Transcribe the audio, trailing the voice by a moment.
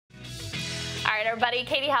everybody.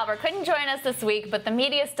 Katie Halber couldn't join us this week, but the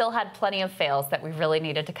media still had plenty of fails that we really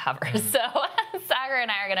needed to cover. So Saagar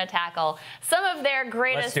and I are going to tackle some of their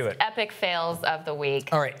greatest epic fails of the week.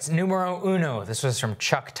 All right, it's numero uno. This was from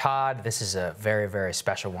Chuck Todd. This is a very, very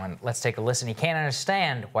special one. Let's take a listen. He can't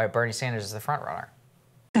understand why Bernie Sanders is the front runner.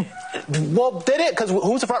 Well, did it? Because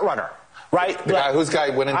who's the front runner? Right, the guy who's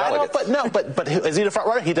winning delegates. But is he the front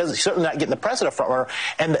runner? He's certainly not getting the press of the front runner.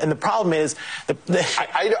 And the problem is,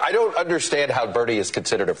 I don't understand how Bernie is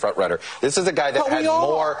considered a front runner. This is a guy that had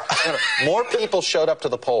more people showed up to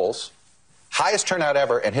the polls, highest turnout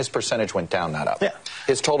ever, and his percentage went down, not up. Yeah.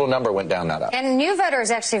 His total number went down, not up. And new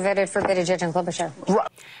voters actually voted for Buttigieg and Klobuchar. Right.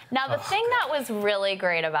 Now, the thing that was really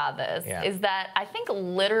great about this is that I think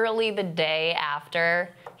literally the day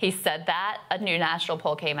after he said that, a new national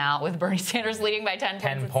poll came out with Bernie Sanders leading by 10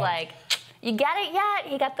 points. It's like, you get it yet?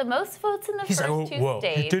 He got the most votes in the first two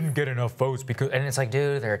states. He didn't get enough votes because, and it's like,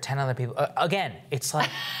 dude, there are 10 other people. Again, it's like,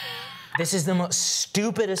 this is the most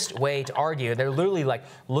stupidest way to argue. They're literally like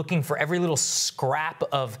looking for every little scrap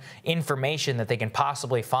of information that they can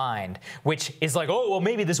possibly find, which is like, oh, well,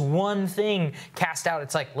 maybe this one thing cast out.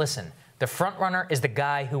 It's like, listen. The front runner is the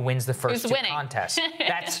guy who wins the first two contests.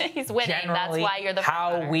 That's He's winning. That's why you're the front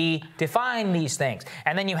how runner. We define these things.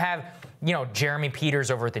 And then you have, you know, Jeremy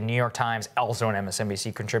Peters over at the New York Times, also an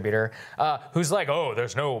MSNBC contributor, who's like, oh,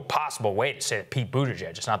 there's no possible way to say that Pete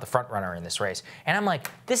Buttigieg is not the front runner in this race. And I'm like,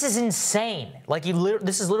 this is insane. Like,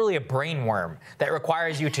 this is literally a brain worm that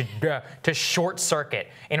requires you to short circuit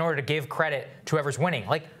in order to give credit to whoever's winning.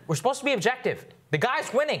 Like, we're supposed to be objective. The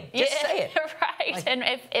guy's winning. Just say it. Right. Like, and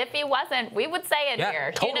if he wasn't, we would say it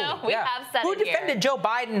here. Totally. You know, we have said Who it here. Who defended Joe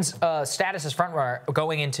Biden's status as frontrunner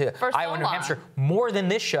going into Iowa, New Hampshire more than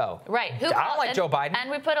this show? Right. I don't like Joe Biden.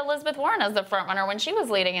 And we put Elizabeth Warren as the frontrunner when she was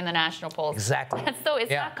leading in the national polls. Exactly. So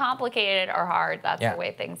it's not complicated or hard. That's the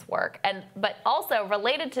way things work. But also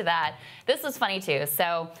related to that, this was funny too.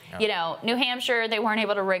 So, you know, New Hampshire, they weren't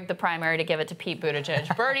able to rig the primary to give it to Pete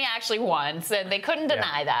Buttigieg. Bernie actually won, so they couldn't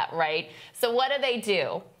deny that, right? So what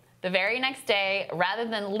do? The very next day, rather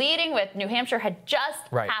than leading with New Hampshire had just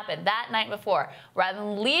happened that night before, rather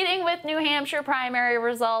than leading with New Hampshire primary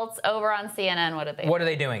results over on CNN, what do? What are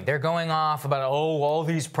they doing? They're going off about, oh, all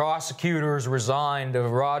these prosecutors resigned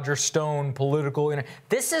of Roger Stone political.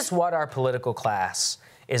 This is what our political class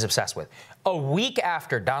is obsessed with. A week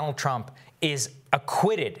after Donald Trump is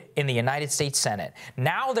acquitted in the United States Senate.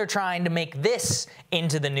 Now they're trying to make this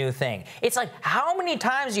into the new thing. It's like, how many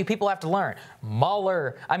times do people have to learn?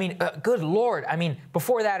 Mueller, I mean, good Lord. I mean,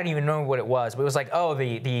 before that, I didn't even know what it was. But it was like, oh,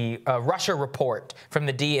 the Russia report from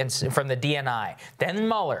the DNI. Then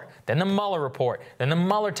Mueller. Then the Mueller report. Then the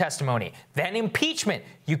Mueller testimony. Then impeachment.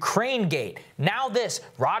 Ukraine gate. Now this.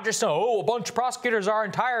 Roger Stone. Oh, a bunch of prosecutors. Our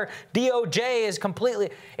entire DOJ is completely.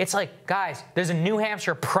 It's like, guys, there's a New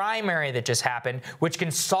Hampshire primary that just happened, which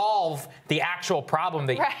can solve the actual problem.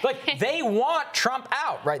 That, like, they want Trump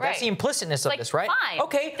out, right? That's the implicitness of this, right? Fine.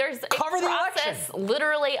 Okay, there's cover a the process election.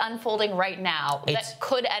 Literally unfolding right now that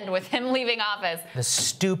could end with him leaving office. The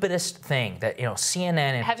stupidest thing that, you know,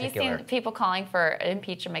 CNN in Have particular. you seen people calling for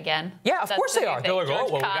impeach him again? Yeah, of course they are. They're like, oh,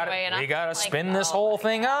 well, we got to spin this whole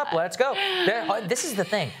thing up. Let's go. This is the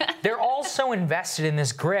thing. They're all so invested in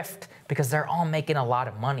this grift because they're all making a lot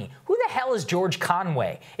of money. Who the hell is George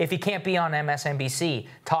Conway if he can't be on MSNBC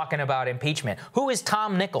talking about impeachment? Who is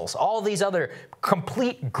Tom Nichols? All these other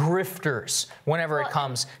complete grifters whenever it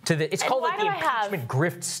comes to the, it's called like the impeachment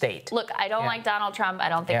grift state. Look, I don't like Donald Trump. I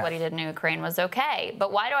don't think what he did in Ukraine was okay.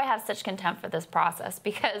 But why do I have such contempt for this process?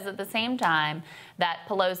 Because at the same time that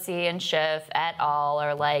Pelosi and Schiff et al.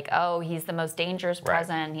 Are like, oh, he's the most dangerous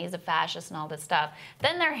president, he's a fascist and all this stuff.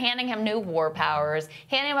 Then they're handing him new war powers,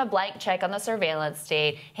 handing him a blank check on the surveillance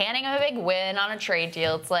state, handing him a big win on a trade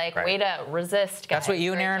deal. It's like, way to resist, guys. That's what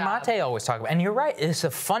you and Aaron Mate always talk about. And you're right. It's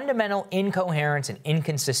a fundamental incoherence and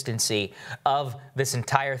inconsistency of this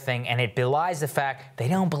entire thing, and it belies the fact they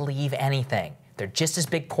don't believe anything. They're just as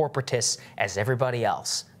big corporatists as everybody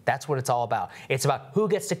else. That's what it's all about. It's about who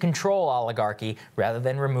gets to control oligarchy rather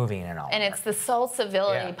than removing an oligarchy. And it's the sole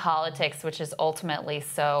civility politics, which is ultimately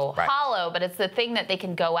so hollow, but it's the thing that they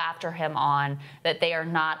can go after him on that they are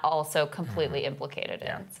not also completely implicated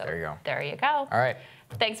in. So there you go. There you go. All right.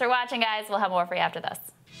 Thanks for watching, guys. We'll have more for you after this.